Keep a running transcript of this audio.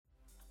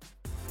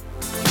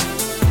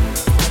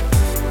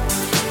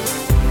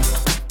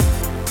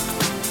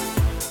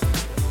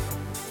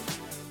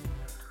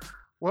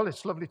Well,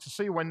 it's lovely to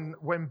see.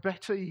 When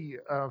Betty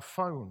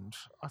phoned,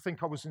 I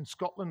think I was in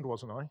Scotland,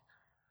 wasn't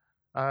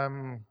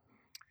I?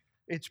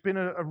 It's been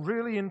a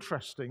really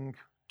interesting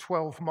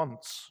 12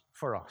 months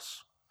for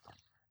us.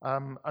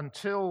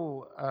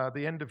 Until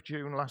the end of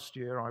June last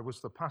year, I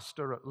was the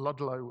pastor at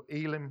Ludlow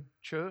Elim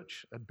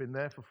Church. I'd been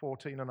there for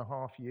 14 and a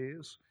half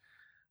years.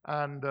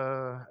 And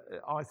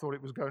I thought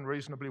it was going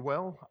reasonably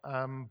well.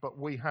 But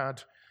we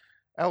had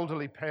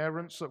elderly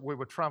parents that we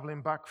were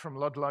traveling back from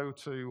Ludlow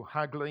to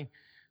Hagley,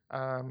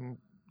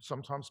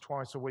 sometimes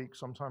twice a week,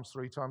 sometimes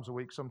 3 times a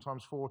week,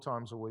 sometimes 4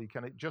 times a week.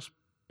 And it just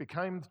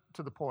became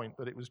to the point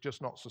that it was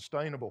just not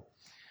sustainable.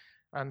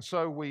 And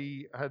so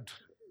we had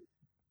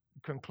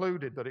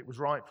concluded that it was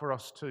right for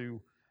us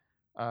to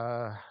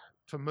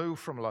move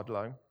from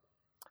Ludlow.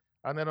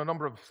 And then a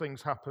number of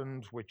things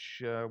happened,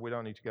 which we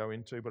don't need to go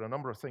into, but a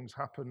number of things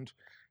happened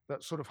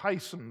that sort of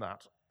hastened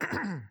that.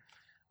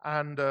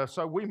 And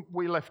so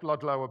we left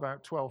Ludlow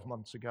about 12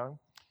 months ago,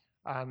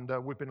 and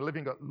we've been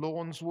living at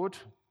Lawnswood,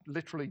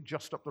 literally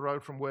just up the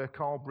road from where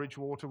Carl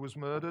Bridgewater was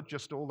murdered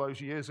just all those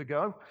years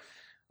ago.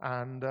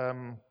 And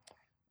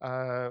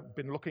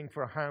been looking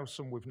for a house,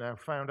 and we've now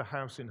found a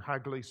house in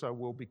Hagley, so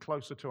we'll be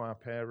closer to our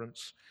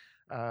parents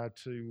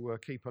to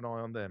keep an eye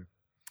on them.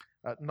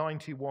 At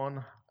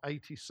 91,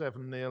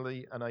 87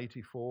 nearly, and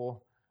 84,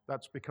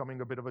 that's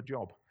becoming a bit of a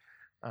job.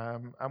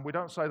 And we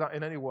don't say that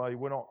in any way.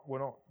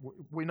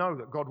 We know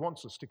that God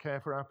wants us to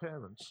care for our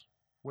parents.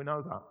 We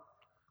know that.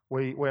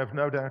 We have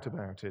no doubt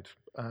about it.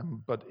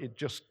 But it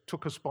just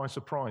took us by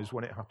surprise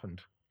when it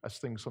happened, as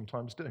things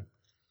sometimes do.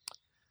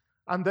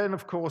 And then,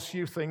 of course,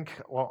 you think,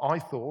 or I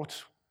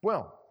thought,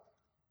 well,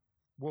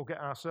 we'll get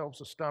ourselves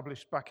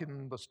established back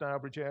in the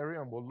Stourbridge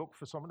area and we'll look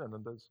for someone.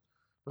 And there's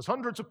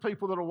hundreds of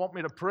people that will want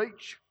me to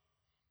preach.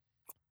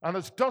 And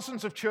there's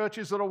dozens of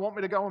churches that will want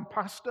me to go and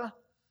pastor.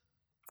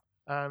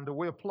 And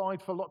we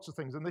applied for lots of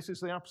things. And this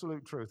is the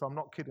absolute truth. I'm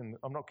not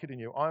kidding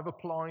you. I've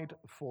applied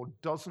for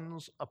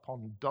dozens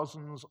upon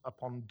dozens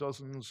upon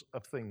dozens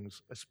of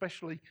things,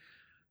 especially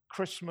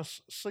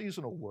Christmas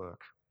seasonal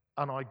work.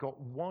 And I got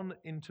one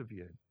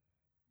interview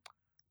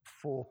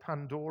for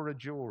Pandora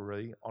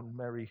Jewelry on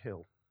Merry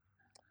Hill.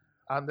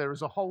 And there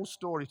is a whole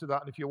story to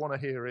that, and if you want to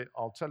hear it,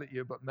 I'll tell it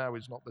you, but now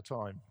is not the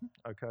time.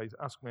 Okay,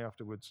 ask me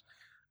afterwards,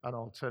 and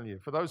I'll tell you.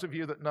 For those of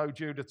you that know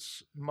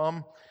Judith's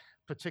mum,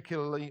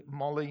 particularly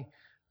Molly,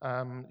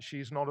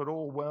 she's not at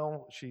all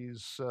well.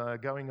 She's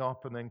going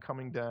up and then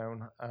coming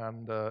down,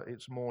 and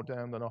it's more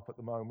down than up at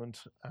the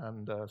moment.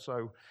 And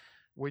so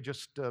we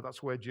just,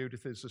 that's where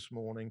Judith is this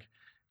morning.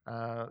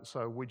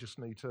 So we just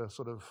need to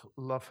sort of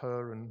love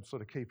her and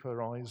sort of keep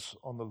her eyes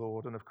on the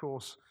Lord. And of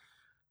course,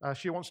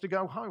 she wants to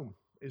go home,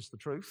 is the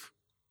truth.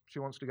 She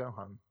wants to go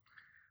home.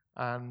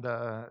 And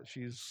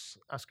she's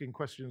asking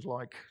questions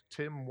like,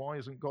 Tim, why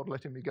isn't God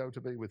letting me go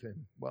to be with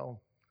him?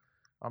 Well,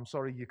 I'm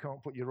sorry, you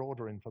can't put your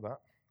order in for that.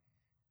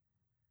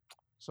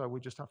 So we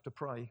just have to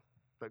pray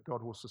that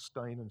God will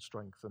sustain and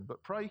strengthen.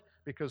 But pray,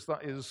 because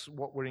that is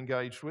what we're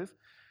engaged with.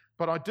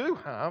 But I do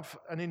have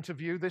an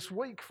interview this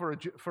week for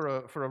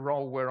a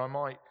role where I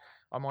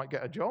might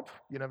get a job.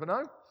 You never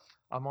know.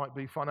 I might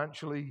be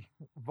financially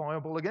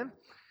viable again.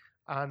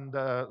 And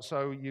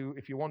so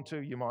if you want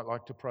to, you might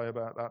like to pray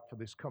about that for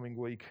this coming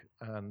week.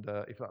 And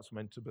if that's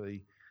meant to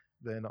be,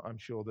 then I'm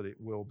sure that it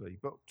will be.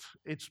 But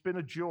it's been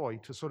a joy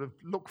to sort of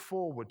look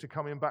forward to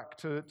coming back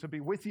to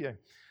be with you.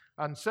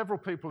 And several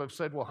people have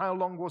said, well, how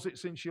long was it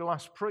since you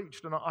last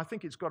preached? And I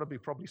think it's got to be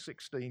probably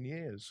 16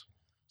 years,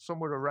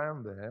 somewhere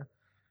around there.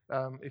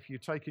 If you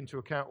take into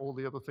account all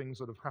the other things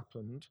that have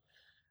happened.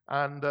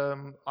 And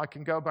I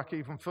can go back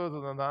even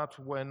further than that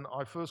when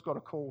I first got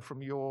a call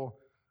from your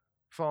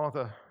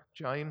father,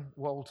 Jane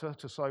Walter,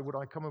 to say, would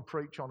I come and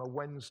preach on a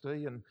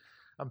Wednesday? And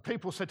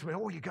people said to me,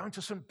 oh, you're going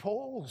to St.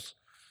 Paul's?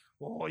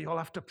 Oh, you'll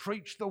have to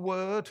preach the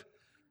word,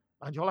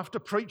 and you'll have to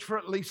preach for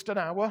at least an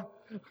hour.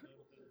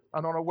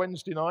 And on a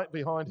Wednesday night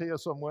behind here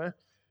somewhere,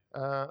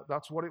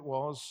 that's what it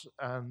was.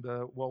 And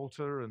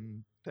Walter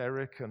and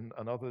Derek and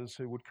others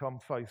who would come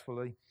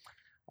faithfully.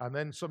 And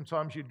then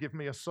sometimes you'd give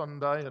me a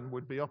Sunday and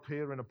we'd be up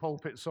here in a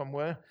pulpit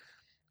somewhere.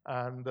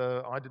 And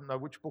I didn't know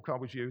which book I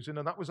was using.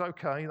 And that was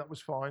okay, that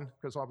was fine,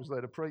 because I was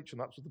there to preach,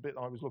 and that's the bit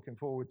I was looking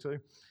forward to.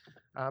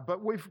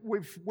 But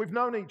we've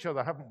known each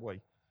other, haven't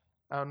we?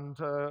 And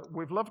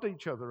we've loved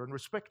each other and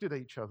respected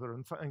each other.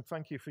 And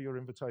thank you for your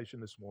invitation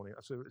this morning.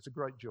 It's a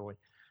great joy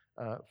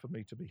for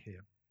me to be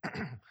here.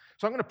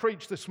 So I'm going to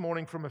preach this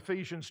morning from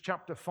Ephesians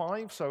chapter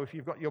 5. So if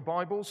you've got your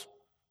Bibles,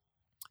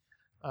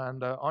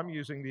 and I'm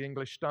using the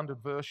English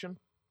Standard Version.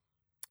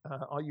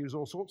 I use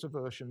all sorts of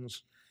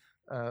versions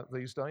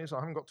these days. I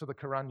haven't got to the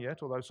Quran yet,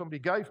 although somebody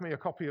gave me a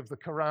copy of the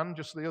Quran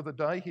just the other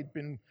day. He'd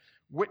been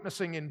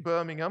witnessing in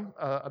Birmingham,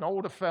 an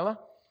older fella,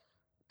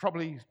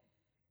 probably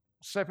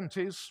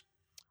 70s,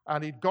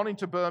 and he'd gone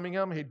into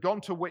Birmingham, he'd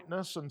gone to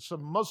witness, and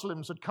some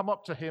Muslims had come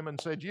up to him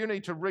and said, you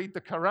need to read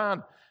the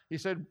Quran. He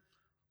said,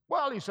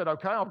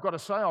 okay, I've got to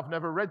say, I've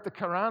never read the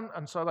Quran.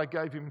 And so they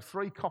gave him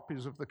 3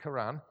 copies of the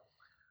Quran.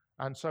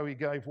 And so he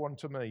gave one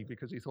to me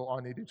because he thought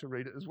I needed to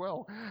read it as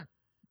well.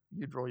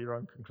 You draw your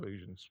own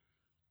conclusions.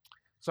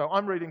 So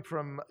I'm reading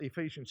from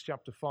Ephesians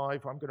chapter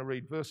 5. I'm going to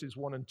read verses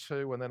 1 and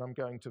 2, and then I'm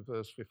going to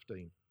verse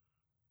 15.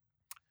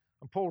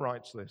 And Paul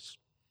writes this: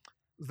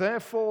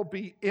 "Therefore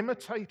be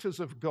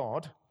imitators of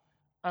God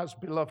as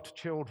beloved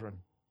children,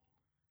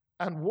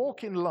 and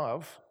walk in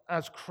love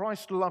as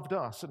Christ loved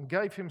us and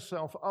gave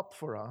himself up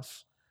for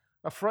us,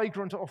 a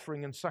fragrant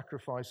offering and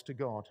sacrifice to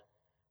God."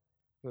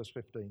 Verse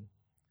 15.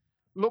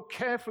 "Look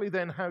carefully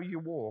then how you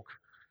walk,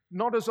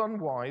 not as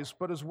unwise,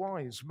 but as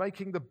wise,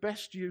 making the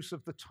best use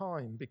of the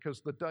time,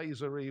 because the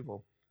days are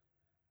evil.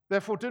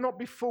 Therefore do not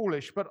be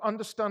foolish, but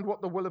understand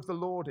what the will of the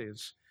Lord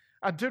is.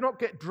 And do not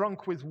get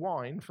drunk with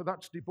wine, for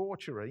that's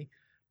debauchery,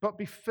 but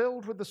be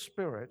filled with the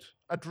Spirit,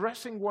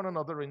 addressing one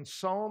another in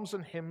psalms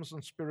and hymns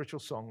and spiritual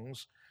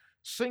songs,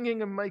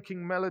 singing and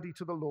making melody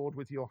to the Lord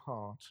with your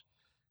heart,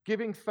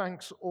 giving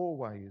thanks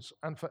always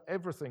and for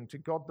everything to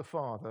God the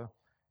Father,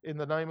 in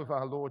the name of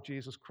our Lord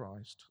Jesus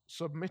Christ,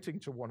 submitting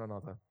to one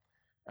another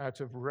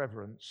out of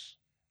reverence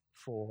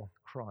for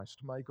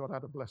Christ." May God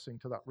add a blessing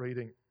to that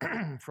reading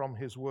from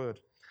his word.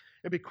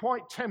 It'd be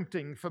quite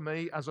tempting for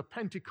me as a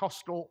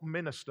Pentecostal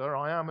minister,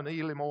 I am an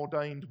Elim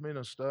ordained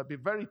minister, it'd be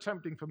very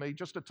tempting for me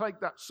just to take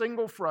that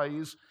single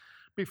phrase,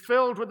 "be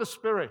filled with the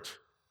Spirit,"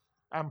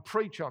 and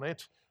preach on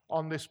it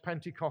on this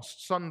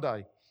Pentecost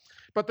Sunday.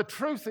 But the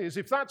truth is,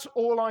 if that's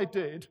all I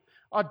did,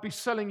 I'd be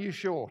selling you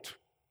short.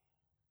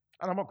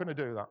 And I'm not going to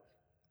do that.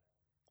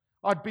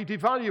 I'd be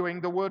devaluing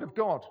the Word of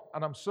God,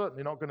 and I'm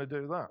certainly not going to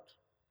do that.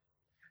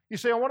 You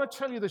see, I want to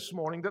tell you this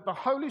morning that the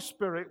Holy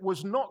Spirit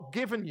was not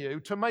given you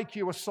to make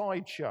you a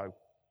sideshow.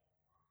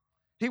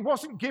 He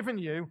wasn't given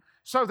you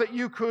so that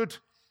you could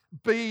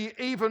be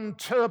even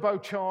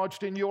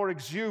turbocharged in your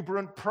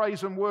exuberant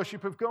praise and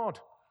worship of God.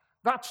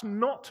 That's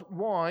not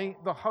why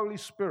the Holy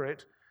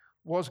Spirit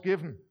was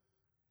given.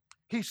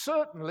 He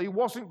certainly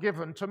wasn't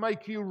given to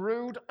make you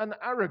rude and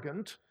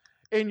arrogant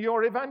in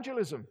your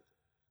evangelism.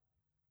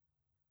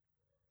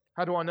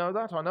 How do I know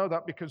that? I know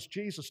that because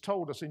Jesus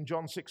told us in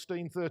John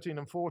 16, 13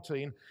 and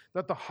 14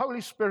 that the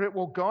Holy Spirit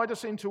will guide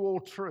us into all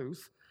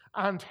truth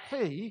and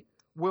he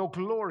will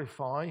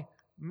glorify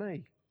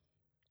me.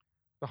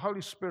 The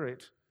Holy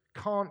Spirit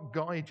can't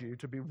guide you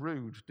to be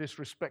rude,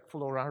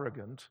 disrespectful or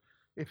arrogant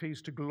if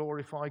he's to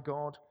glorify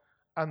God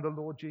and the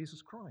Lord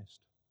Jesus Christ.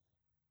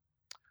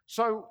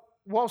 So,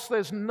 whilst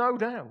there's no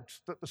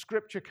doubt that the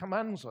Scripture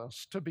commands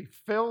us to be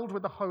filled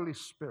with the Holy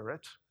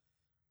Spirit,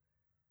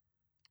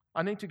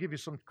 I need to give you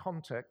some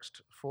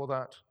context for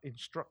that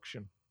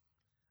instruction.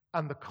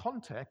 And the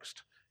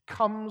context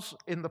comes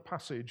in the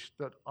passage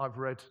that I've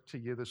read to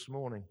you this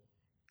morning.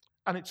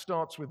 And it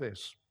starts with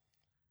this: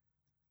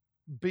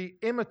 "Be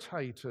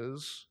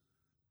imitators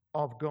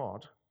of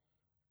God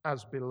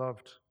as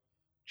beloved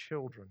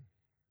children."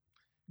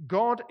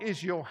 God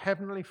is your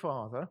heavenly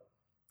Father,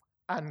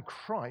 and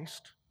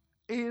Christ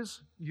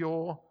is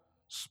your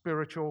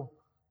spiritual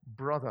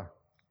brother.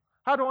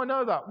 How do I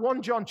know that?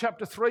 1 John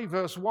chapter 3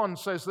 verse 1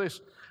 says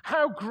this: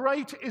 "How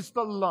great is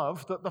the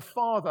love that the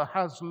Father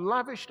has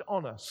lavished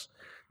on us,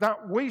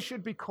 that we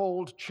should be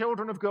called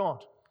children of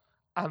God.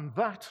 And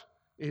that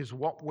is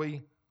what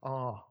we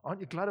are."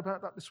 Aren't you glad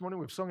about that this morning?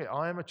 We've sung it,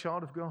 "I am a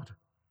child of God."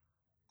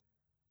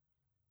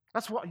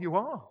 That's what you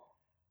are.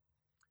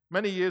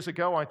 Many years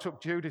ago, I took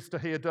Judith to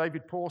hear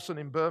David Pawson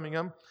in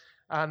Birmingham,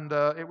 and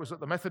it was at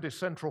the Methodist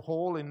Central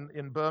Hall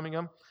in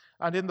Birmingham.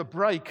 And in the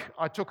break,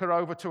 I took her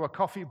over to a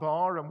coffee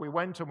bar, and we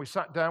went and we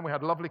sat down. We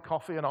had lovely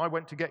coffee, and I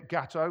went to get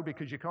gatto,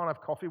 because you can't have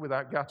coffee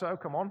without gatto.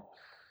 Come on.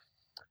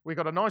 We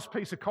got a nice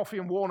piece of coffee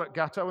and walnut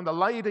gatto, and the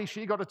lady,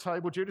 she got a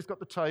table, Judith got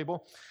the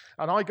table,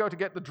 and I go to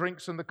get the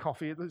drinks and the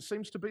coffee. It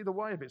seems to be the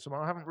way of it. So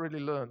I haven't really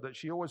learned that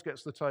she always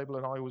gets the table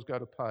and I always go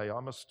to pay.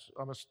 I must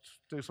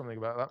do something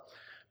about that.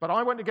 But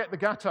I went to get the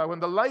gatto, and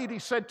the lady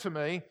said to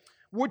me,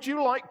 "Would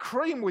you like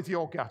cream with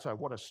your gatto?"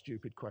 What a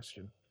stupid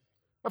question.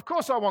 Of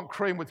course I want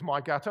cream with my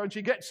gatto. And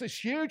she gets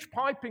this huge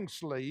piping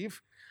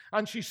sleeve,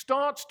 and she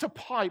starts to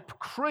pipe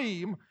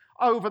cream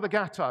over the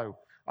gatto.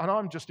 And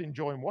I'm just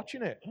enjoying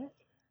watching it.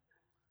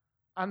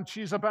 And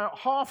she's about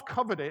half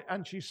covered it,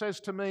 and she says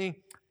to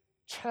me,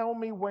 "Tell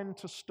me when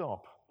to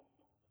stop."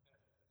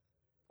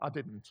 I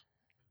didn't.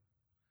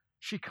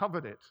 She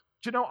covered it.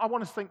 Do you know, I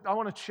want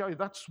to show you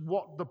that's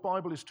what the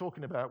Bible is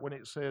talking about when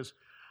it says,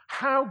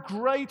 "How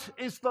great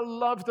is the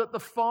love that the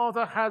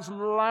Father has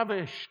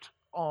lavished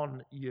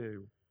on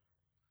you."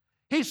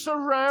 He's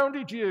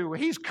surrounded you.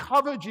 He's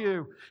covered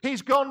you.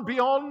 He's gone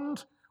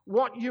beyond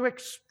what you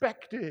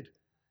expected.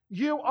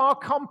 You are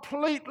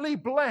completely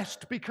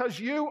blessed because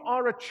you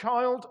are a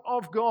child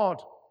of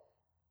God.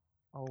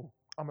 Oh,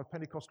 I'm a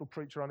Pentecostal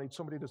preacher. I need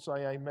somebody to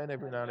say amen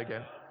every now and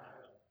again.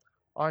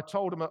 I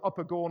told them at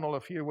Upper Gornal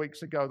a few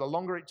weeks ago, the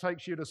longer it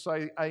takes you to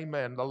say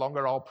amen, the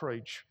longer I'll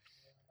preach.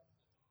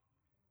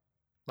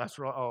 That's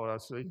right. Oh, I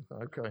see.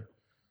 Okay.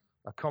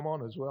 I come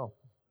on as well.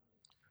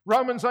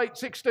 Romans 8,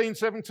 16,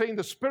 17,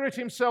 "The Spirit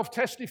himself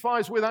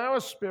testifies with our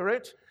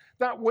spirit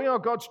that we are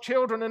God's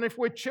children, and if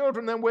we're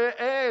children, then we're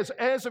heirs,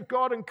 heirs of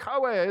God and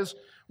co-heirs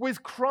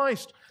with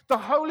Christ. The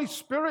Holy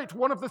Spirit,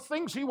 one of the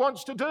things he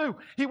wants to do,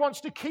 he wants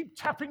to keep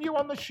tapping you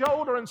on the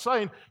shoulder and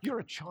saying, you're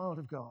a child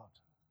of God.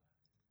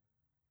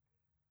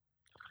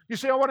 You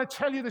see, I want to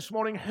tell you this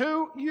morning,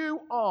 who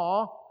you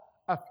are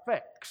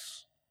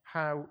affects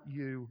how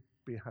you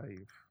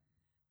behave.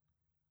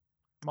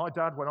 My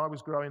dad, when I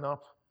was growing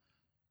up,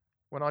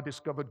 when I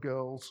discovered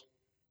girls,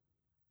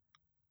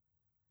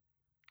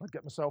 I'd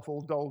get myself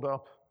all dolled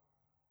up.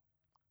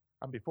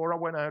 And before I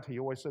went out, he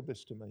always said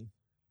this to me.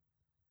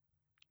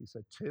 He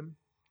said, Tim,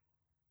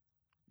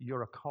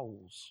 you're a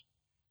Coles.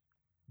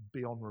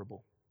 Be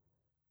honorable.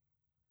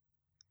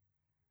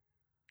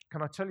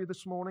 Can I tell you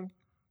this morning?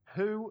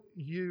 Who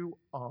you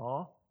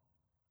are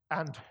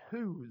and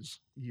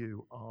whose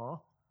you are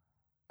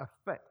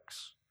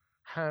affects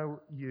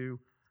how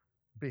you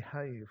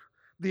behave.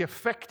 The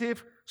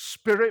effective,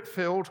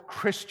 spirit-filled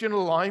Christian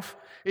life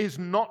is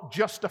not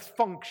just a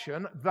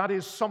function, that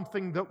is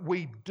something that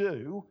we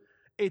do.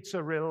 It's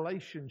a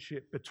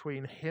relationship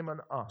between him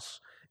and us.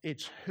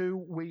 It's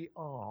who we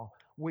are.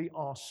 We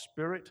are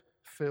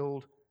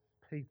spirit-filled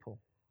people.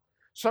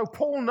 So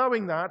Paul,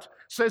 knowing that,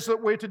 says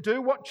that we're to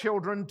do what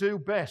children do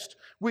best.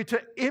 We're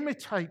to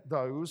imitate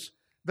those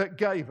that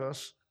gave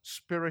us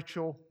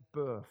spiritual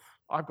birth.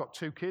 I've got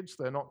 2 kids.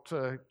 They're not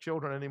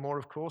children anymore,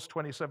 of course,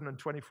 27 and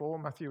 24,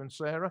 Matthew and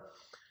Sarah.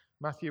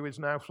 Matthew is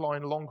now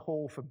flying long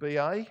haul for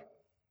BA.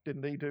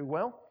 Didn't he do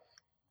well?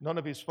 None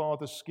of his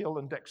father's skill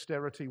and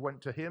dexterity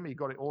went to him. He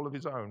got it all of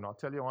his own. I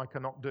tell you, I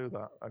cannot do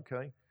that,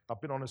 okay? I've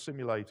been on a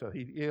simulator.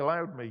 He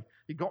allowed me.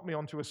 He got me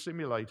onto a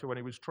simulator when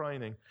he was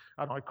training,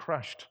 and I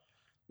crashed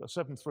the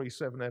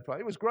 737 airplane.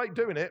 It was great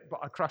doing it, but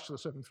I crashed the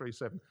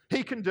 737.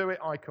 He can do it,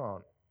 I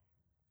can't.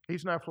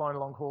 He's now flying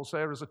long haul.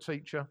 Sarah's a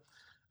teacher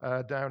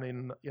down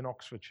in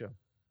Oxfordshire.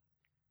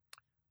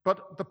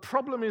 But the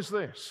problem is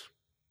this.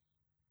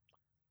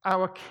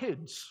 Our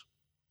kids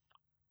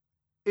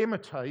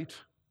imitate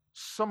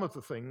some of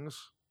the things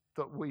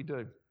that we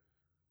do.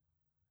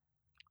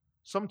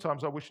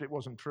 Sometimes I wish it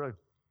wasn't true.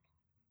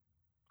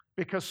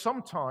 Because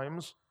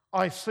sometimes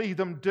I see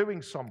them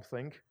doing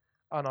something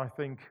and I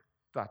think,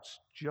 that's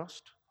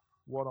just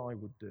what I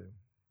would do.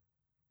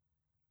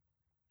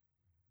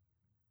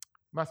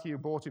 Matthew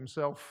bought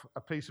himself a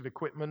piece of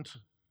equipment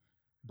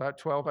about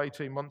 12,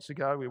 18 months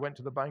ago. He went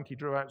to the bank, he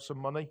drew out some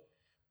money.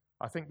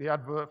 I think the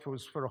advert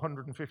was for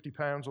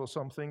 £150 or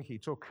something. He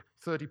took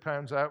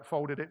 £30 out,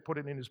 folded it, put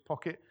it in his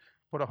pocket,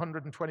 put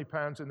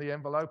 £120 in the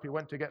envelope. He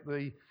went to get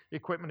the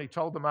equipment. He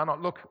told the man,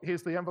 look,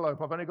 here's the envelope.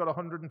 I've only got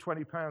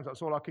 £120.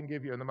 That's all I can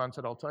give you. And the man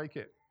said, I'll take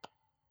it.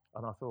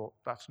 And I thought,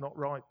 that's not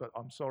right, but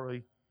I'm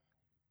sorry.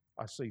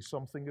 I see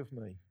something of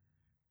me.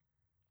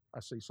 I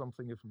see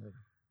something of me.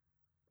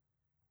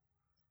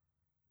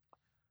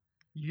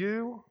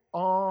 You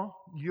are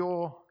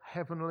your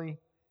heavenly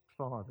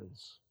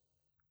Father's,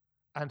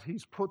 and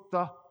he's put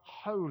the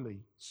Holy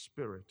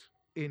Spirit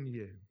in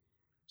you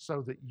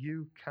so that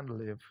you can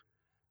live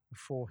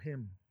for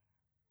him.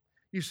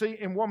 You see,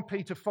 in 1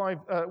 Peter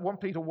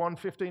 1,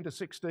 15 to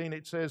 16,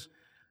 it says,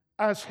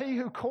 as he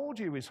who called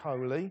you is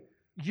holy,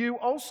 you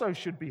also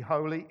should be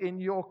holy in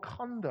your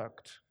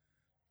conduct.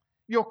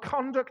 Your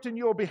conduct and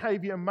your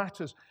behavior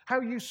matters.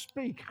 How you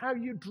speak, how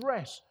you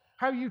dress,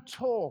 how you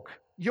talk,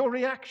 your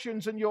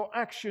reactions and your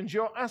actions,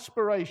 your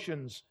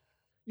aspirations.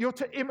 You're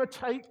to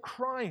imitate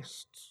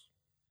Christ.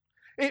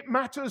 It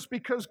matters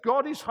because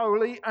God is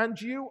holy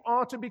and you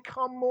are to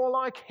become more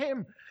like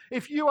him.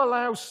 If you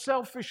allow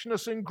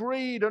selfishness and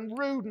greed and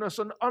rudeness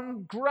and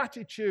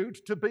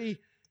ingratitude to be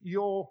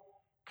your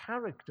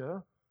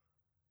character,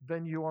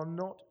 then you are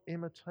not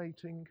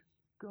imitating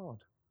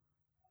God.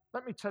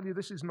 Let me tell you,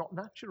 this is not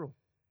natural.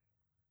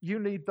 You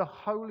need the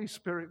Holy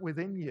Spirit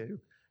within you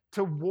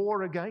to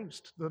war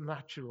against the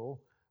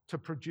natural to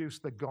produce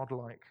the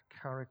godlike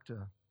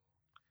character.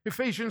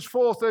 Ephesians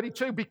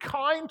 4:32, be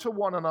kind to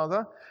one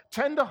another,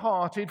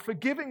 tender-hearted,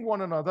 forgiving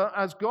one another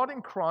as God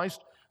in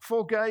Christ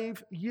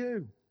forgave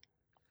you.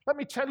 Let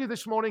me tell you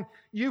this morning,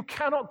 you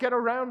cannot get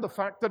around the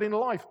fact that in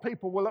life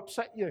people will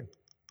upset you.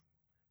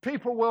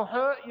 People will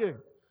hurt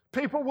you.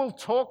 People will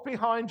talk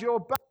behind your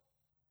back.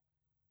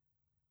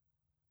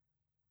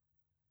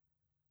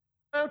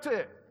 Out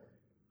it.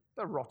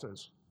 They're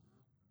rotters.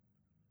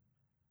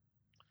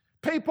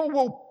 People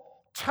will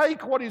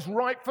take what is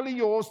rightfully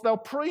yours, they'll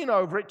preen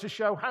over it to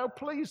show how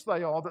pleased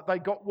they are that they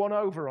got one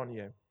over on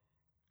you.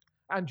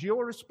 And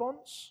your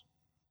response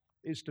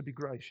is to be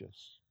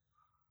gracious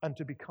and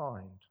to be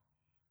kind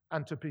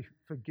and to be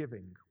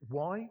forgiving.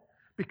 Why?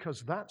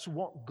 Because that's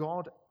what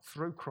God,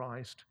 through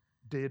Christ,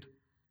 did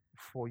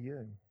for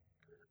you.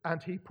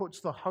 And he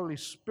puts the Holy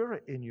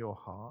Spirit in your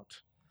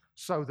heart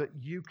so that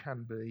you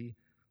can be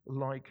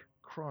like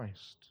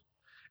Christ.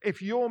 If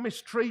you're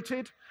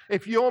mistreated,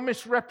 if you're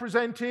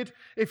misrepresented,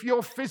 if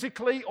you're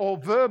physically or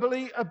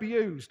verbally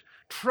abused,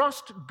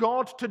 trust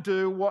God to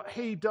do what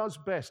he does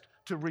best,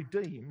 to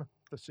redeem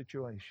the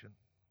situation.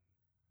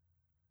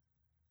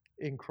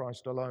 In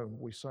Christ alone,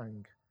 we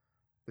sang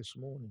this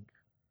morning.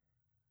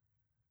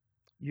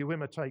 You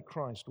imitate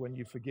Christ when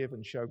you forgive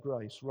and show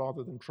grace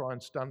rather than try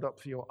and stand up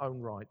for your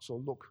own rights or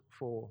look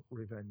for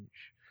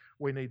revenge.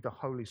 We need the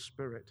Holy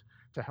Spirit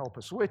to help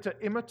us. We're to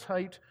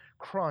imitate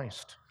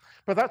Christ.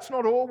 But that's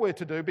not all we're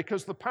to do,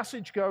 because the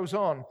passage goes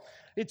on.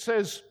 It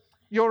says,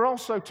 you're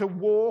also to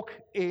walk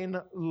in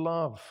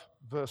love,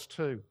 verse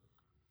 2.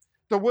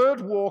 The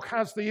word walk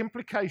has the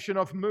implication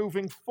of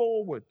moving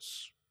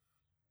forwards.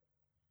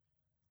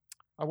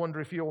 I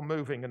wonder if you're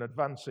moving and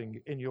advancing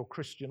in your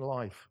Christian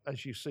life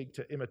as you seek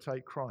to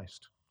imitate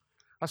Christ.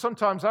 I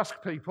sometimes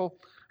ask people,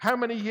 how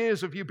many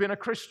years have you been a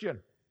Christian?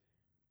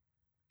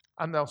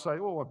 And they'll say,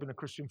 oh, I've been a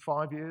Christian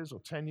 5 years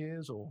or 10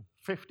 years or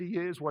 50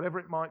 years, whatever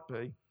it might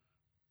be.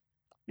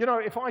 You know,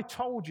 if I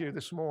told you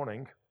this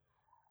morning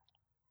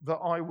that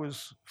I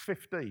was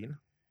 15,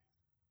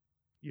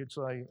 you'd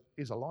say,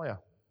 he's a liar.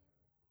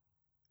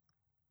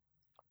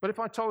 But if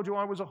I told you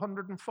I was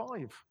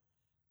 105,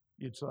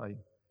 you'd say,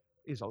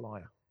 he's a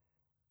liar.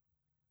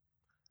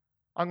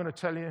 I'm going to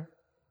tell you,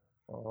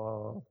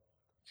 oh,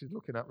 she's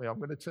looking at me, I'm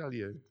going to tell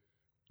you.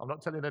 I'm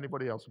not telling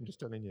anybody else, I'm just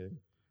telling you.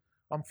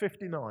 I'm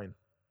 59.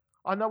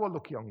 I know I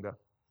look younger.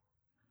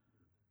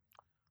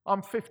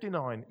 I'm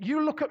 59.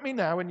 You look at me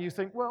now and you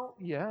think, well,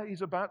 yeah,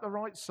 he's about the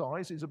right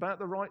size. He's about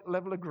the right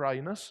level of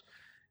greyness.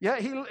 Yeah,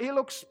 he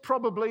looks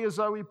probably as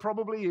though he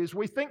probably is.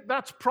 We think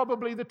that's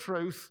probably the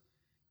truth.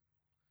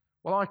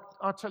 Well,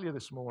 I'll tell you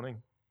this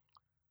morning,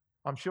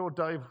 I'm sure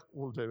Dave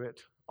will do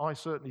it. I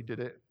certainly did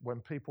it when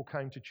people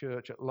came to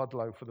church at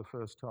Ludlow for the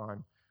first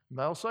time. And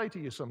they'll say to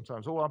you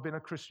sometimes, oh, I've been a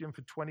Christian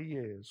for 20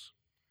 years.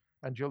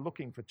 And you're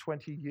looking for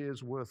 20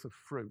 years worth of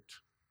fruit.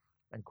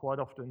 And quite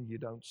often you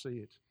don't see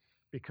it.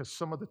 Because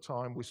some of the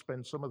time we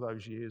spend some of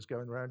those years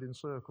going around in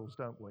circles,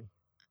 don't we?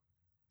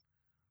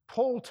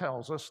 Paul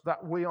tells us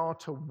that we are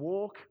to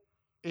walk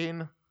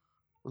in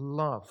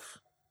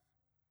love.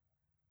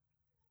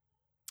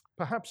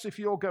 Perhaps if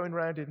you're going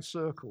around in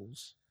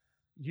circles,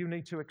 you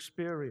need to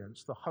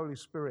experience the Holy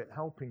Spirit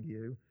helping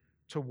you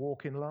to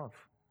walk in love.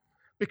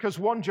 Because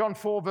 1 John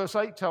 4 verse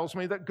 8 tells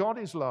me that God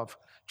is love.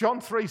 John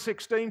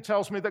 3:16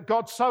 tells me that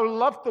God so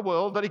loved the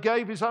world that he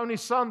gave his only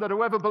Son, that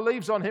whoever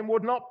believes on him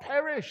would not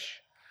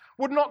perish,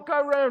 would not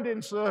go round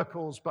in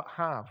circles, but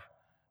have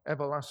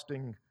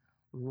everlasting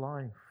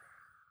life.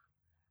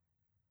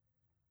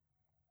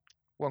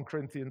 1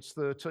 Corinthians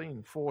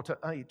 13,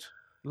 4-8.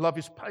 Love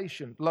is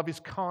patient, love is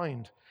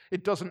kind.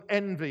 It doesn't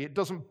envy, it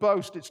doesn't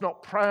boast, it's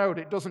not proud,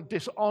 it doesn't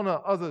dishonor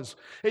others.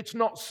 It's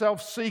not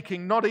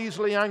self-seeking, not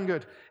easily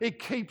angered. It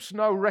keeps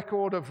no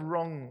record of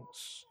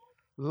wrongs.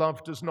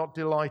 Love does not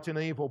delight in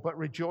evil, but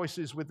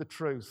rejoices with the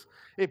truth.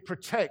 It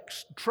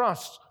protects,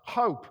 trusts,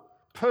 hope,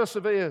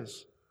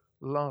 perseveres.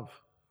 Love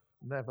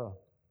never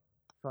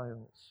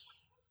fails.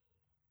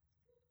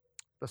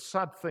 The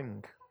sad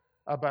thing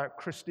about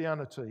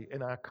Christianity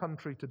in our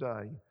country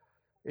today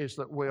is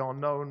that we are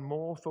known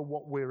more for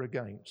what we're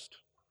against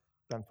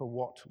than for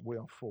what we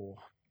are for.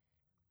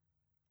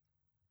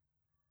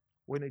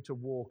 We need to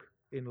walk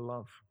in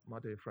love, my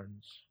dear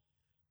friends.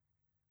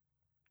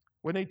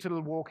 We need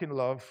to walk in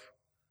love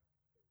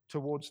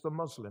towards the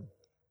Muslim.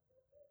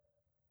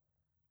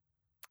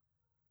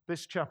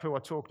 This chap who I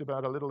talked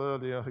about a little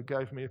earlier, who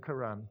gave me a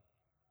Quran,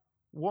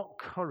 what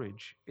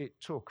courage it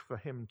took for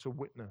him to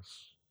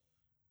witness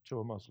to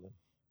a Muslim.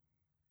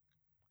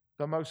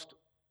 The most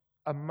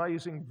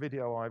amazing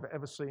video I've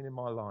ever seen in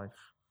my life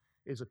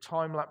is a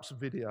time-lapse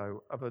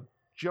video of a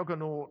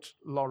juggernaut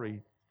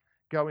lorry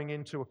going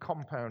into a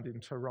compound in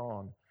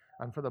Tehran,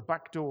 and for the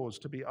back doors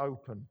to be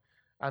open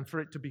and for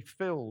it to be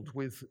filled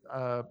with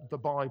the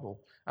Bible,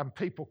 and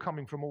people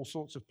coming from all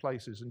sorts of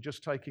places and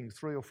just taking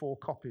 3 or 4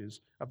 copies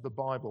of the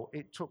Bible.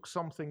 It took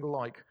something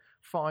like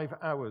 5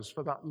 hours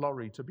for that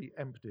lorry to be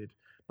emptied,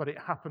 but it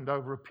happened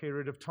over a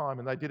period of time,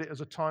 and they did it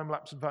as a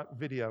time-lapse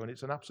video, and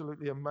it's an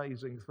absolutely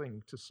amazing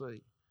thing to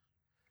see.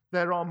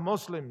 There are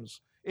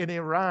Muslims in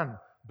Iran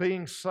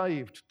being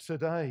saved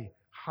today.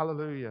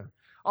 Hallelujah.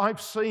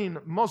 I've seen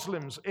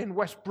Muslims in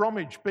West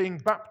Bromwich being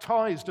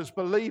baptized as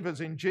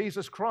believers in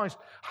Jesus Christ.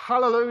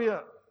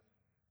 Hallelujah.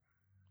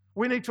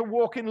 We need to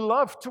walk in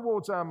love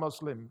towards our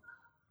Muslim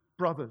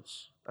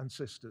brothers and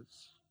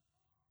sisters.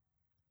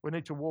 We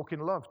need to walk in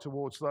love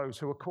towards those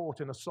who are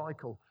caught in a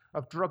cycle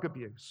of drug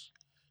abuse.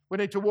 We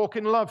need to walk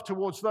in love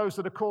towards those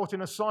that are caught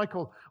in a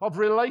cycle of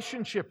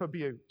relationship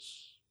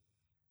abuse.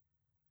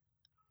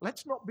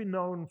 Let's not be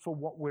known for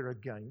what we're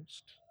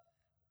against.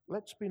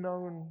 Let's be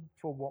known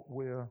for what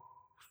we're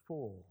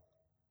for.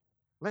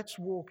 Let's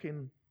walk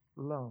in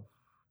love.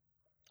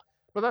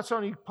 But that's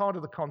only part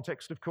of the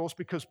context, of course,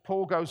 because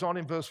Paul goes on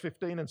in verse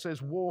 15 and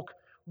says, walk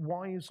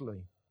wisely.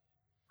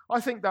 I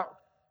think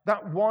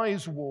that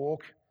wise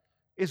walk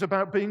is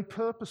about being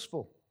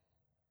purposeful.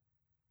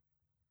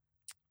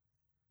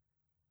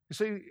 You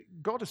see,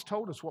 God has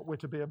told us what we're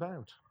to be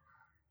about.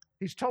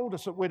 He's told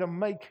us that we're to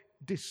make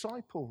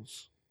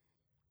disciples,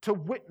 to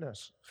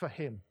witness for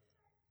him.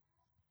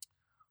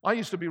 I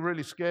used to be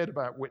really scared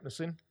about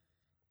witnessing.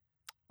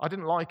 I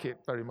didn't like it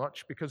very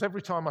much because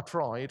every time I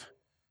tried,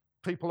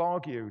 people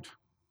argued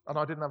and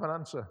I didn't have an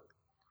answer.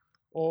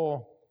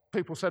 Or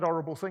people said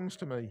horrible things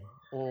to me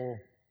or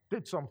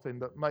did something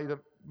that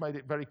made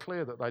it very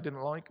clear that they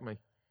didn't like me.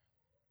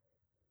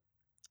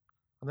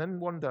 And then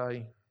one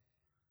day,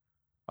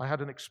 I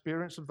had an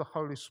experience of the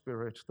Holy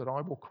Spirit that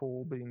I will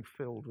call being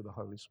filled with the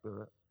Holy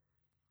Spirit.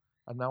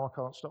 And now I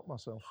can't stop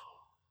myself.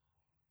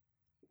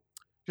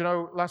 Do you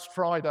know, last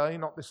Friday,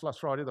 not this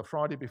last Friday, the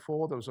Friday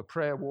before, there was a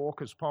prayer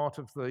walk as part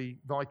of the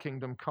Thy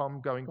Kingdom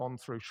Come going on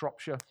through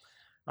Shropshire.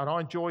 And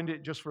I joined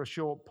it just for a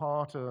short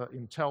part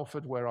in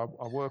Telford, where I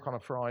work on a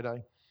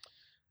Friday.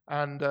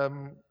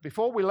 And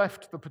before we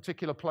left the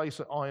particular place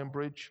at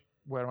Ironbridge,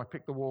 where I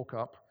picked the walk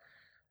up,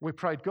 we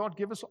prayed, God,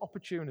 give us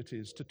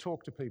opportunities to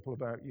talk to people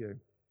about you.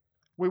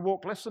 We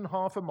walked less than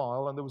half a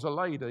mile, and there was a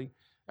lady,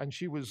 and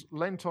she was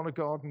leant on a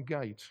garden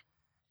gate.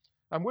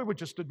 And we were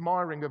just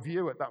admiring a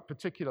view at that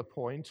particular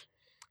point.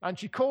 And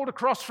she called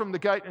across from the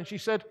gate, and she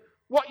said,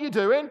 "What you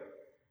doing?"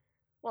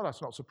 Well,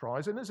 that's not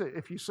surprising, is it?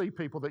 If you see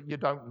people that you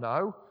don't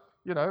know,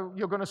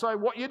 you're going to say,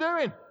 "What you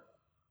doing?"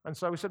 And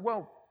so we said,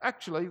 well,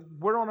 actually,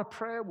 we're on a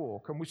prayer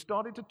walk. And we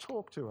started to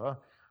talk to her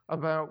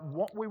about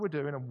what we were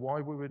doing and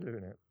why we were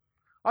doing it.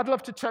 I'd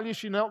love to tell you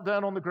she knelt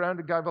down on the ground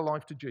and gave her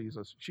life to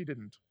Jesus. She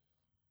didn't.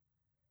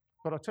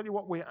 But I tell you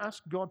what, we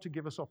asked God to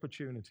give us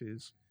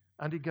opportunities,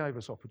 and He gave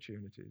us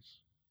opportunities.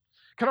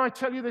 Can I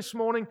tell you this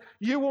morning,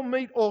 you will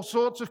meet all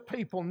sorts of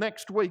people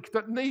next week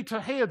that need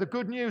to hear the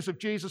good news of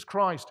Jesus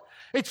Christ.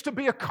 It's to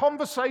be a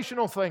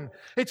conversational thing.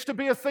 It's to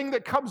be a thing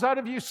that comes out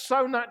of you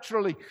so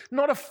naturally,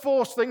 not a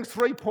forced thing,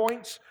 3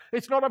 points.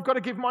 It's not, I've got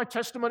to give my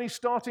testimony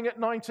starting at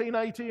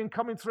 1980 and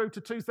coming through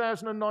to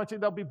 2019.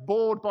 They'll be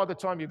bored by the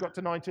time you've got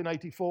to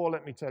 1984,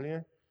 let me tell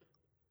you.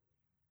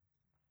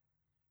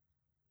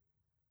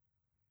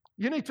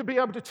 You need to be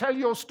able to tell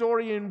your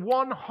story in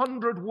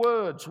 100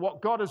 words,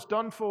 what God has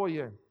done for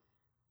you.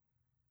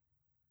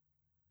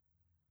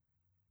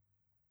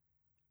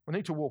 We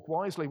need to walk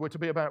wisely. We're to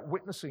be about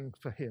witnessing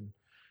for Him.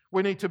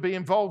 We need to be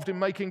involved in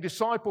making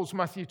disciples,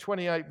 Matthew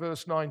 28,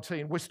 verse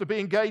 19. We're to be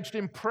engaged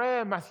in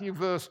prayer, Matthew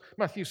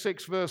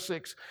 6, verse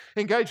 6.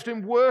 Engaged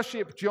in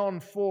worship, John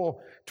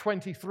 4,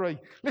 23.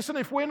 Listen,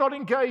 if we're not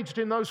engaged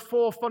in those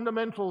 4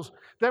 fundamentals,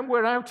 then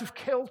we're out of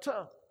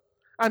kilter.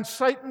 And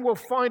Satan will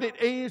find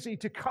it easy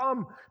to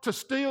come, to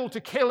steal, to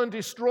kill, and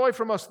destroy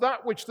from us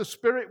that which the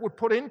Spirit would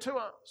put into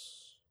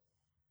us.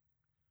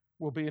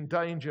 We'll be in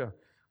danger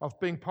of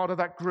being part of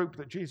that group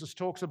that Jesus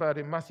talks about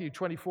in Matthew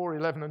 24,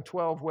 11 and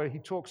 12, where He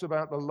talks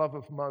about the love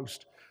of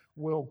most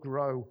will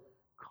grow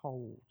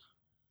cold.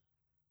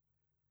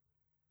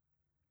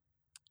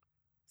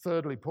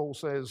 Thirdly, Paul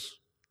says,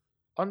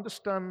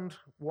 understand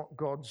what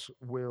God's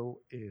will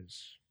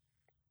is.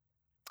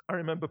 I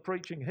remember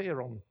preaching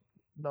here on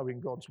knowing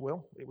God's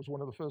will. It was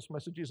one of the first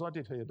messages I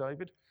did here,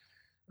 David.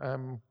 I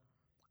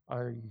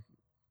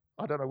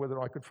don't know whether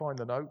I could find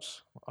the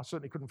notes. I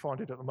certainly couldn't find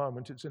it at the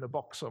moment. It's in a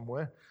box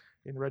somewhere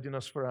in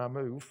readiness for our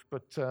move.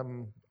 But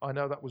I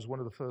know that was one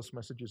of the first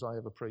messages I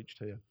ever preached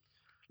here.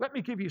 Let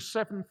me give you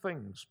 7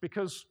 things,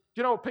 because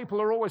you know what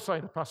people are always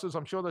saying to pastors?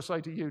 I'm sure they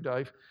say to you,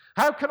 Dave,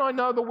 how can I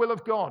know the will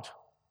of God?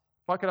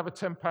 If I could have a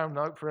 £10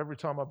 note for every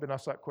time I've been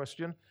asked that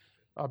question,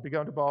 I'd be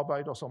going to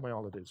Barbados on my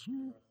holidays.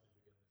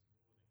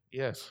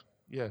 Yes.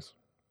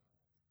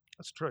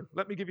 That's true.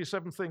 Let me give you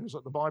 7 things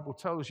that the Bible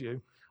tells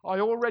you. I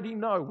already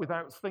know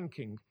without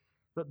thinking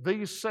that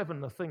these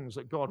 7 are things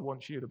that God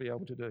wants you to be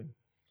able to do.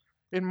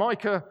 In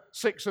Micah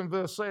 6 and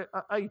verse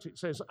 8, it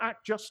says,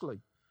 act justly,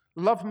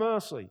 love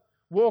mercy,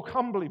 walk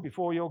humbly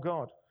before your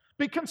God.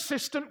 Be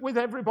consistent with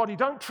everybody.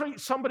 Don't treat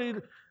somebody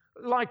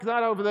like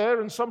that over there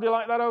and somebody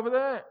like that over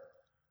there.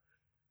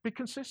 Be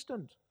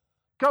consistent.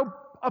 Go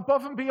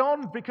above and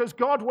beyond, because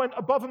God went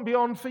above and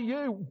beyond for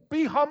you.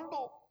 Be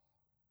humble.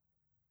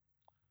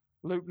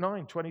 Luke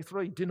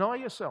 9:23, deny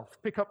yourself,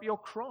 pick up your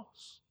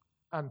cross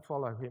and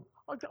follow Him.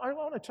 I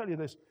want to tell you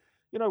this.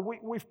 You know,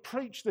 we've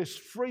preached this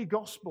free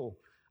gospel,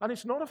 and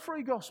it's not a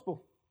free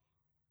gospel.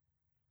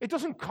 It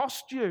doesn't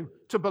cost you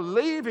to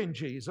believe in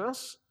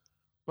Jesus,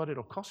 but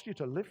it'll cost you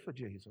to live for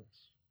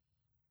Jesus.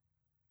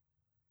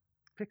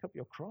 Pick up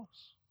your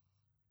cross,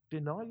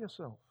 deny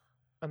yourself,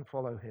 and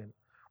follow Him.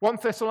 1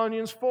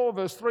 Thessalonians 4,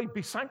 verse 3,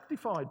 be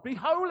sanctified, be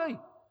holy.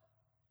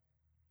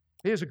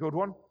 Here's a good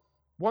one.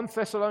 1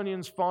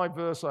 Thessalonians 5,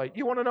 verse 8.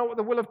 You want to know what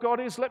the will of God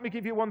is? Let me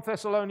give you 1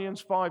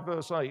 Thessalonians 5,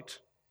 verse 8.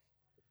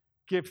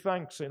 Give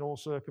thanks in all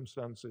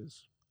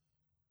circumstances.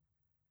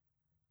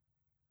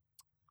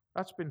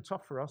 That's been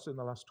tough for us in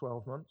the last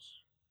 12 months.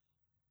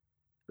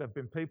 There have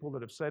been people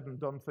that have said and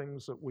done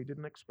things that we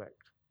didn't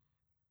expect.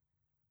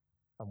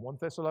 And 1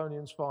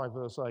 Thessalonians 5,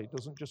 verse 8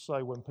 doesn't just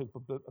say when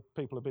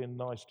people are being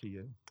nice to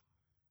you.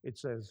 It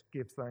says,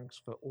 give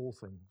thanks for all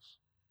things,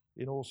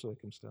 in all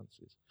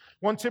circumstances.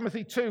 1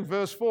 Timothy 2,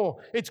 verse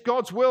 4, it's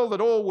God's will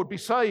that all would be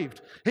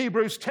saved.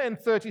 Hebrews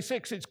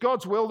 10:36, it's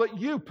God's will that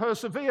you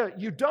persevere.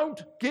 You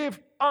don't give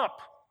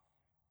up.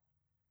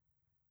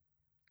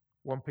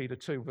 1 Peter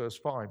 2, verse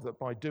 5, that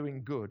by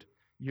doing good,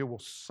 you will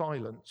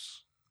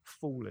silence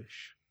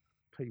foolish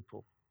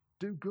people.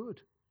 Do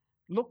good.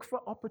 Look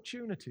for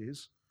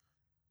opportunities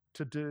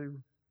to do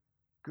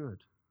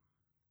good.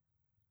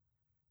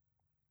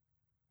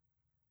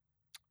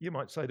 You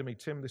might say to me,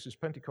 Tim, this is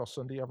Pentecost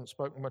Sunday, you haven't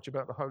spoken much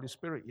about the Holy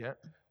Spirit yet.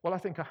 Well, I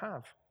think I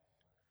have.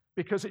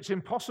 Because it's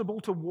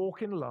impossible to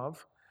walk in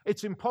love.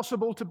 It's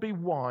impossible to be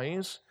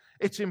wise.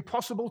 It's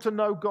impossible to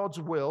know God's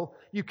will.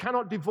 You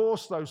cannot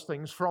divorce those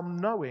things from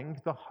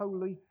knowing the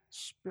Holy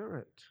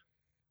Spirit.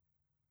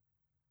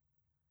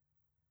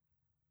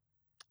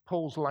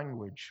 Paul's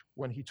language,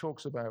 when he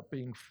talks about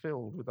being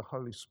filled with the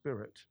Holy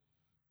Spirit,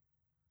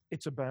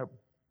 it's about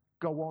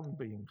go on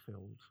being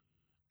filled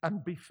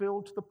and be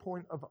filled to the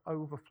point of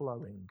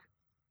overflowing.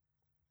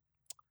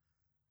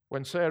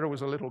 When Sarah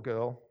was a little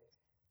girl,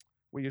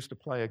 we used to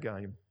play a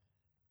game.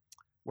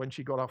 When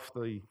she got off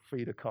the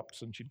feeder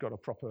cups and she'd got a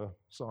proper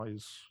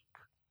size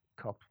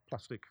cup,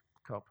 plastic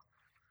cup,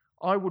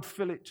 I would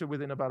fill it to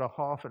within about a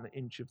half an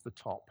inch of the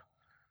top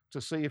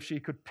to see if she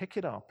could pick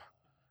it up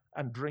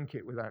and drink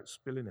it without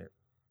spilling it.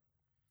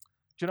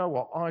 Do you know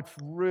what? I'd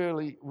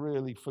really,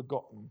 really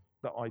forgotten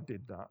that I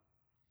did that.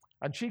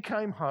 And she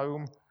came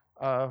home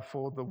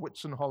for the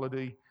Whitsun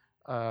holiday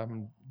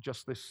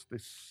just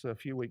this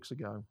few weeks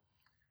ago.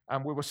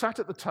 And we were sat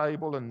at the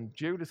table, and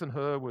Judith and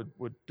her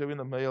were doing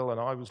the meal, and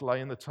I was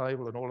laying the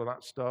table and all of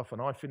that stuff,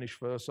 and I finished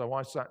first, so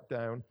I sat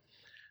down.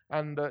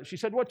 And she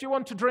said, "What do you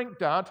want to drink,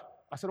 Dad?"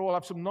 I said, "Oh, I'll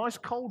have some nice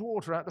cold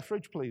water out the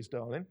fridge, please,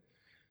 darling."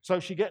 So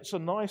she gets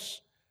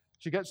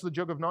the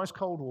jug of nice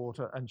cold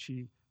water, and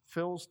she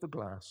fills the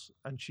glass,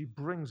 and she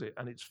brings it,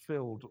 and it's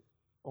filled,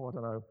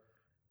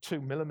 2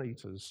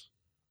 millimeters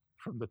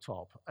from the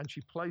top. And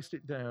she placed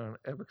it down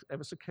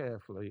ever so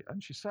carefully,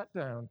 and she sat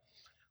down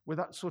with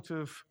that sort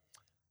of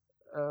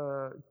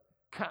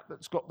cat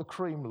that's got the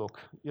cream look,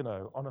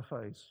 on her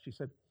face. She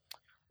said,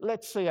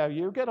 "Let's see how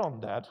you get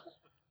on, Dad."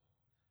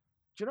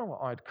 Do you know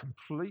what? I'd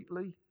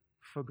completely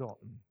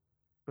forgotten,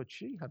 but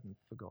she hadn't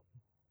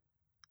forgotten.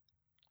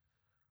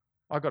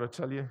 I've got to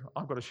tell you,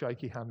 I've got a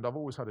shaky hand. I've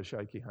always had a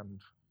shaky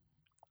hand.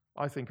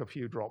 I think a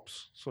few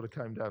drops sort of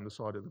came down the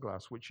side of the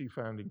glass, which she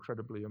found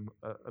incredibly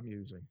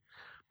amusing.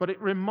 But it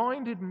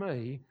reminded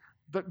me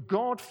that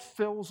God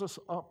fills us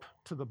up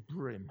to the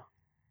brim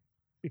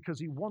because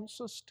he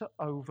wants us to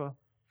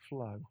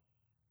overflow.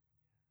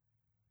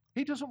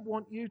 He doesn't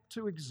want you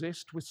to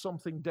exist with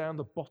something down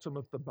the bottom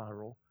of the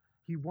barrel.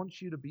 He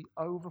wants you to be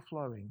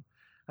overflowing.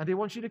 And he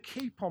wants you to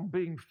keep on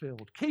being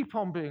filled, keep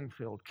on being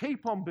filled,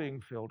 keep on being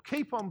filled,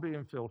 keep on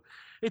being filled.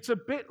 It's a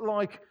bit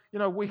like,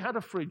 we had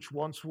a fridge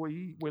once,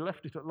 we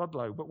left it at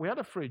Ludlow, but we had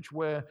a fridge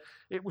where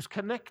it was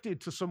connected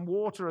to some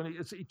water and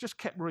it just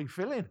kept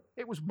refilling.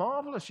 It was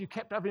marvelous. You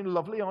kept having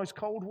lovely ice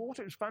cold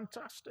water. It was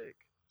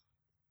fantastic.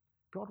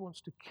 God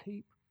wants to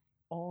keep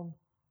on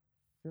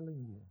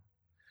filling you.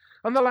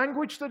 And the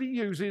language that he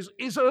uses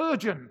is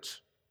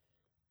urgent.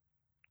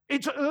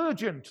 It's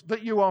urgent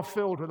that you are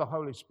filled with the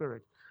Holy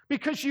Spirit.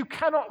 Because you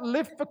cannot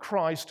live for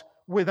Christ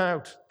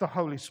without the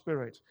Holy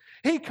Spirit.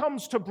 He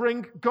comes to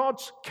bring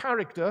God's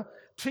character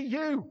to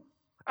you.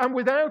 And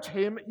without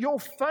him, you'll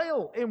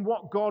fail in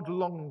what God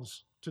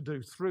longs to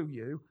do through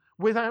you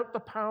without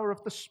the power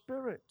of the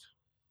Spirit.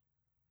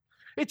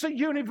 It's a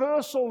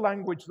universal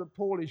language that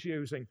Paul is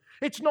using.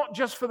 It's not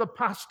just for the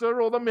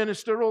pastor or the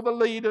minister or the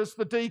leaders,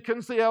 the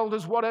deacons, the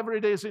elders, whatever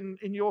it is in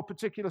your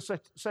particular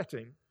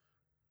setting.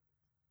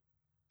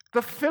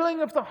 The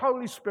filling of the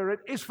Holy Spirit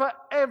is for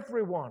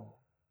everyone.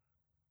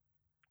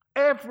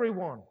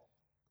 Everyone.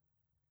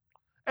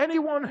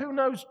 Anyone who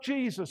knows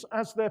Jesus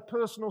as their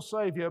personal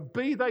Savior,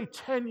 be they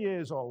 10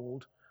 years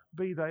old,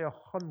 be they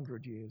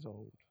 100 years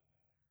old.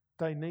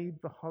 They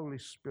need the Holy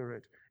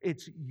Spirit.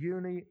 It's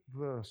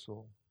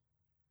universal.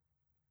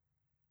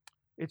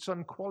 It's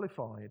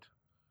unqualified.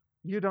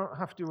 You don't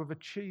have to have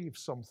achieved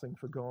something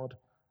for God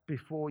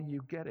before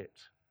you get it.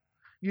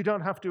 You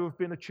don't have to have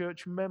been a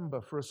church member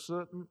for a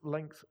certain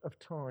length of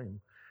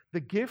time.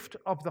 The gift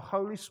of the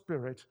Holy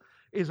Spirit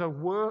is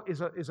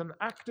an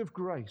act of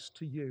grace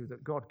to you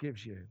that God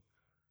gives you,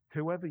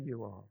 whoever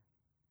you are,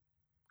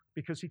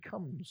 because he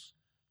comes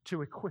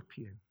to equip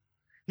you.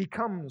 He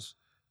comes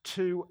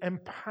to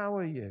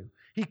empower you.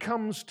 He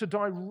comes to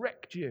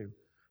direct you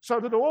so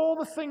that all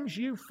the things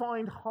you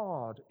find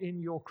hard in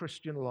your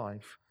Christian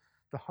life,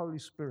 the Holy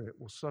Spirit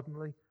will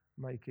suddenly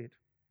make it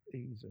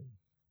easy.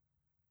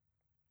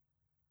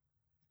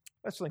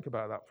 Let's think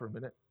about that for a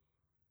minute.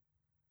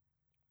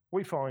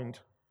 We find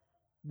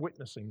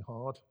witnessing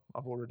hard.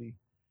 I've already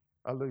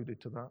alluded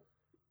to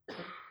that.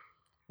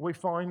 We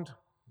find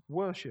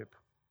worship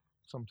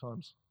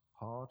sometimes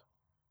hard.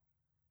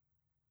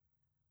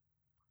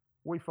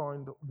 We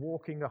find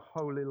walking a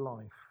holy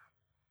life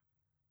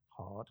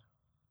hard.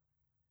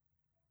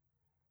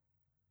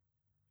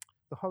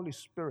 The Holy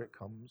Spirit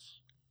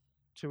comes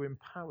to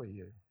empower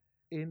you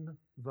in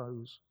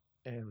those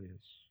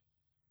areas.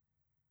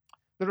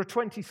 There are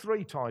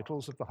 23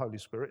 titles of the Holy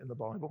Spirit in the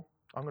Bible.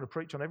 I'm going to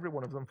preach on every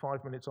one of them,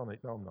 5 minutes on it.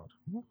 No, I'm not.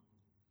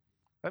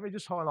 Let me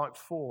just highlight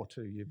 4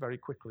 to you very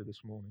quickly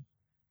this morning.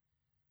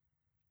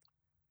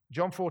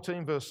 John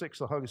 14, verse 6,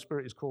 the Holy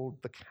Spirit is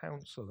called the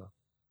Counselor.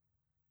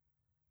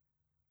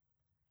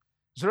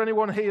 Is there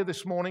anyone here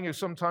this morning who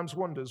sometimes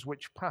wonders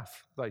which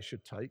path they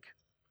should take?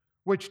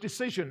 Which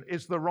decision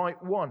is the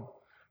right one?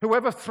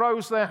 Whoever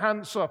throws their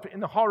hands up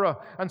in horror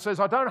and says,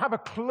 I don't have a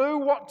clue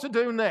what to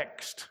do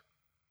next.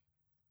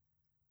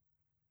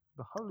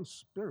 The Holy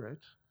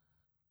Spirit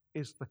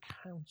is the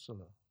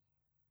counselor.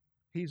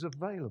 He's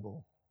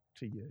available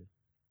to you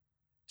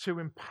to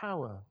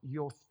empower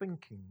your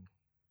thinking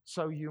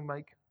so you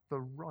make the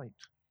right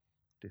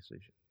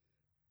decision.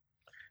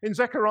 In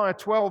Zechariah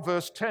 12,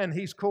 verse 10,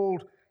 he's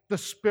called the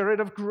Spirit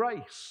of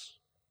grace.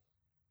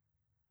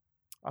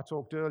 I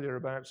talked earlier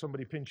about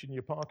somebody pinching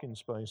your parking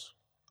space.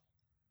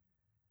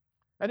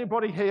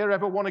 Anybody here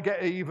ever want to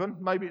get even?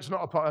 Maybe it's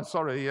not a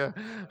sorry.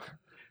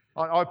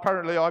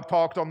 Apparently I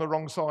parked on the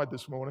wrong side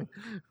this morning.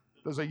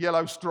 There's a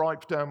yellow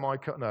stripe down my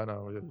car.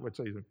 No, we're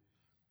teasing.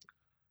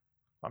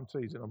 I'm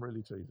teasing. I'm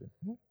really teasing.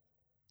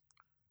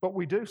 But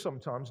we do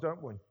sometimes,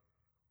 don't we?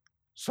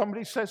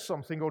 Somebody says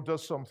something or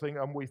does something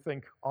and we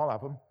think, I'll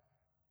have them.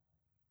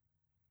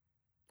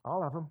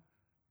 I'll have them.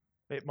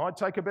 It might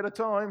take a bit of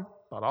time,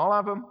 but I'll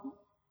have them.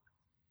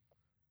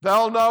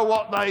 They'll know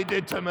what they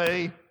did to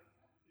me.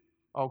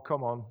 Oh,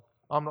 come on.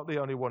 I'm not the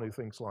only one who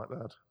thinks like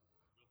that.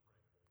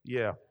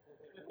 Yeah.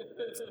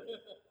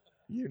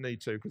 You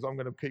need to, because I'm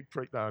going to keep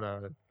preaching.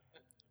 No.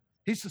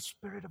 He's the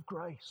Spirit of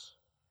grace.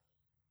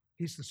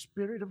 He's the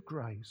Spirit of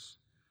grace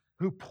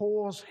who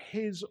pours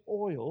his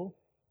oil,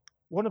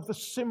 one of the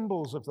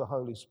symbols of the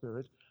Holy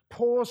Spirit,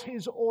 pours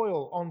his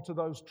oil onto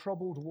those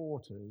troubled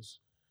waters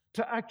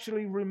to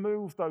actually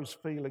remove those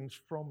feelings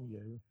from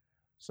you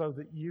so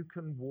that you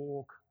can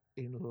walk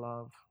in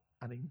love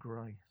and in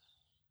grace.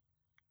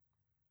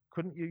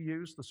 Couldn't you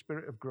use the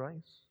Spirit of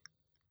grace?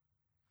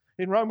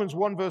 In Romans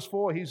 1 verse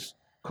 4, he's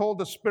called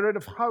the Spirit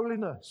of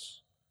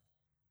holiness.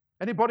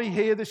 Anybody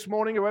here this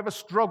morning who ever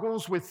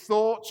struggles with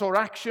thoughts or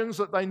actions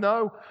that they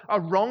know are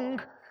wrong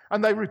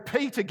and they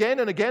repeat again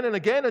and again and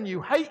again and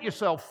you hate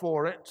yourself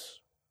for it?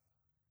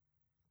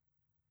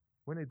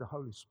 We need the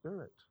Holy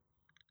Spirit.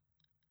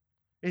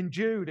 In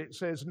Jude it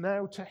says,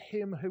 now to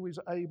him who is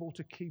able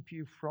to keep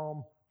you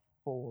from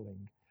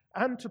falling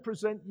and to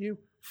present you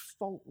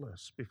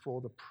faultless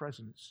before the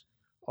presence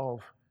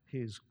of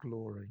his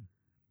glory.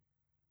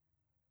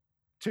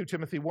 2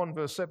 Timothy 1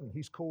 verse 7,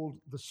 he's called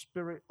the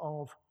Spirit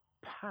of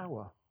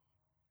power.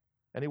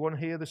 Anyone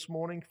here this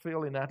morning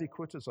feel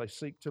inadequate as they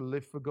seek to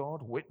live for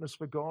God, witness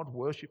for God,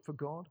 worship for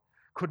God?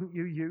 Couldn't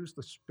you use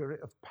the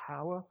Spirit of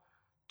power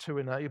to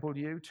enable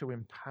you, to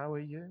empower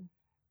you?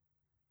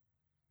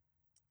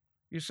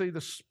 You see,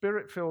 the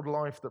Spirit-filled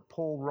life that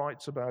Paul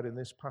writes about in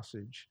this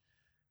passage,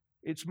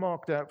 it's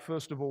marked out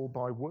first of all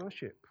by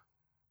worship.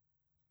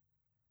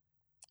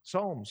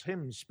 Psalms,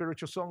 hymns,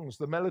 spiritual songs,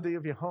 the melody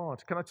of your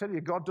heart. Can I tell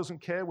you, God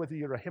doesn't care whether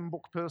you're a hymn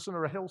book person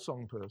or a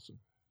Hillsong person.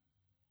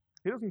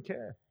 He doesn't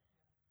care.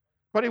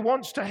 But he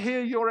wants to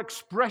hear your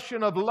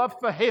expression of love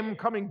for him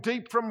coming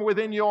deep from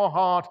within your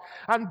heart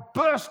and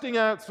bursting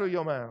out through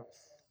your mouth.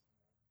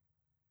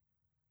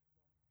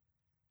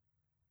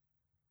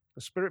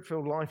 The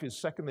Spirit-filled life is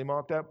secondly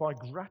marked out by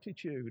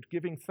gratitude,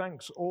 giving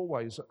thanks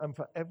always and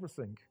for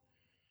everything.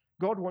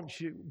 God wants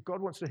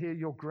to hear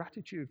your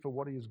gratitude for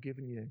what he has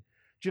given you.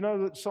 Do you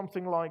know that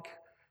something like,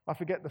 I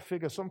forget the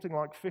figure, something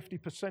like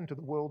 50% of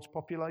the world's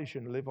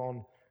population live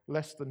on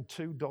less than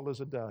 $2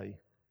 a day?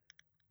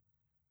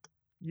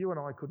 You and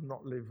I could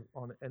not live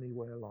on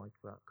anywhere like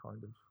that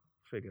kind of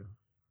figure.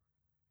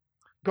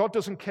 God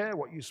doesn't care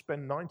what you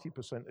spend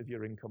 90% of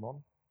your income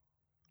on.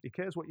 He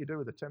cares what you do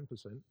with the 10%.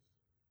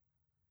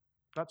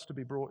 That's to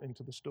be brought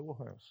into the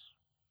storehouse.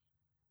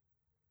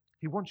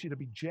 He wants you to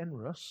be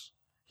generous.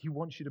 He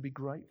wants you to be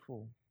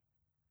grateful.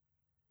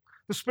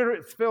 The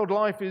Spirit-filled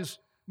life is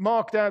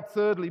marked out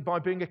thirdly by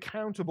being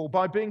accountable,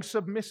 by being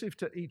submissive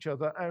to each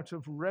other out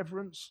of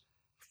reverence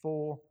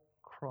for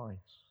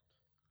Christ.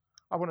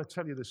 I want to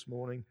tell you this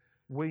morning,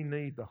 we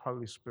need the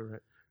Holy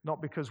Spirit,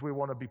 not because we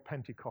want to be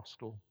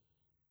Pentecostal,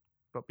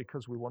 but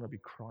because we want to be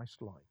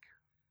Christ-like.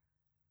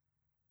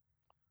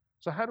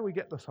 So how do we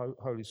get the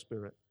Holy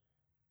Spirit?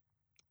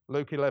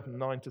 Luke 11,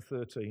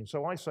 9-13.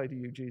 So I say to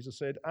you, Jesus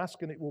said,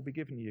 ask and it will be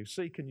given you.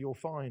 Seek and you'll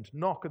find.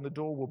 Knock and the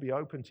door will be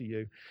opened to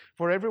you.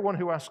 For everyone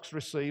who asks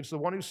receives, the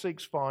one who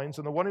seeks finds,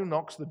 and the one who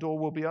knocks, the door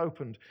will be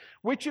opened.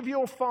 Which of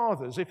your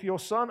fathers, if your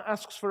son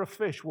asks for a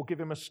fish, will give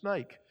him a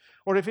snake?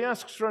 Or if he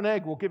asks for an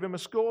egg, will give him a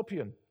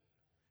scorpion?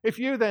 If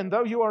you then,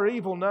 though you are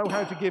evil, know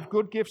how to give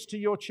good gifts to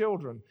your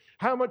children,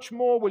 how much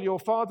more will your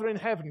Father in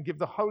heaven give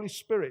the Holy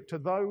Spirit to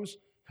those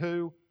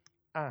who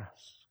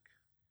ask?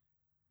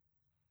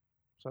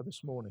 So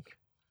this morning,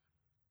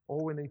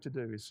 all we need to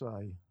do is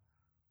say,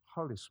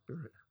 Holy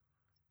Spirit,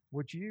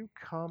 would you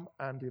come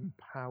and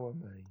empower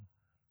me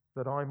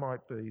that I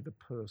might be the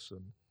person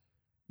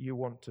you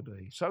want to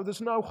be? So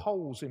there's no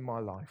holes in my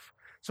life.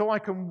 So I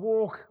can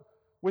walk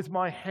with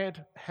my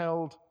head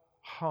held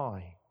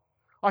high.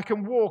 I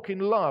can walk in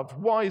love,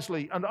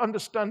 wisely, and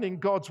understanding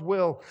God's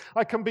will.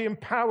 I can be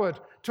empowered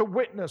to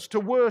witness, to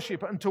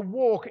worship, and to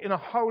walk in a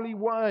holy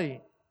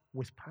way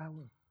with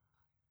power.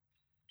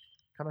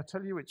 Can I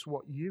tell you, it's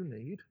what you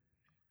need.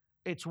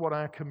 It's what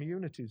our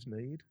communities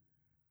need.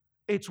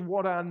 It's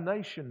what our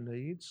nation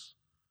needs.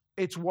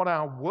 It's what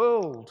our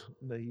world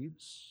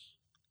needs.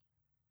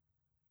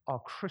 are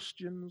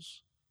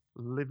Christians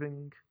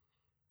living,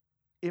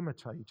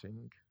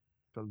 imitating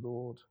the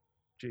Lord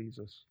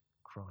Jesus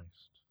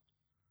Christ.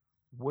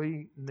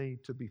 We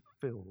need to be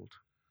filled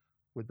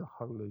with the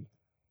Holy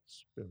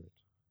Spirit.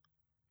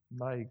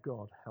 May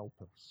God help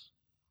us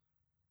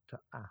to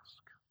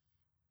ask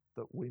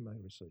that we may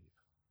receive.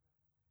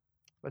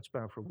 Let's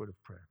bow for a word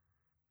of prayer.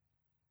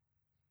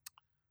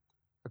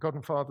 God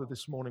and Father,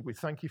 this morning we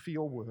thank you for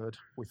your word.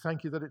 We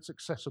thank you that it's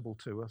accessible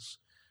to us.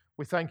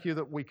 We thank you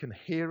that we can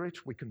hear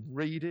it, we can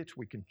read it,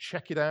 we can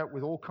check it out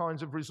with all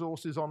kinds of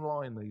resources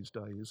online these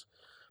days.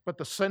 But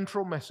the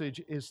central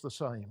message is the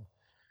same.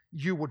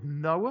 You would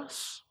know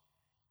us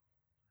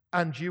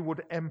and you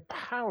would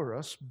empower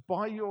us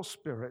by your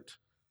Spirit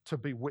to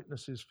be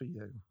witnesses for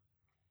you.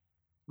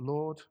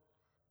 Lord,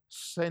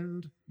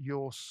 send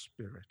your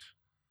Spirit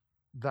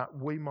that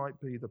we might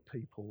be the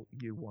people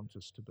you want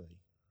us to be.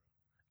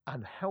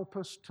 And help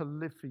us to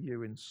live for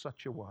you in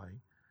such a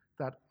way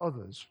that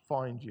others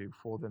find you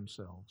for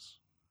themselves.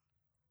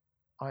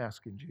 I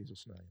ask in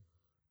Jesus' name.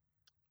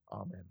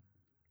 Amen.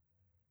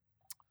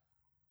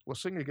 We'll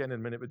sing again in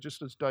a minute, but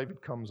just as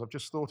David comes, I've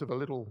just thought of a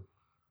little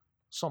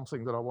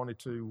something that I wanted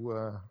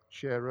to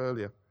share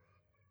earlier.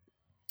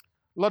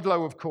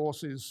 Ludlow, of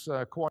course, is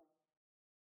quite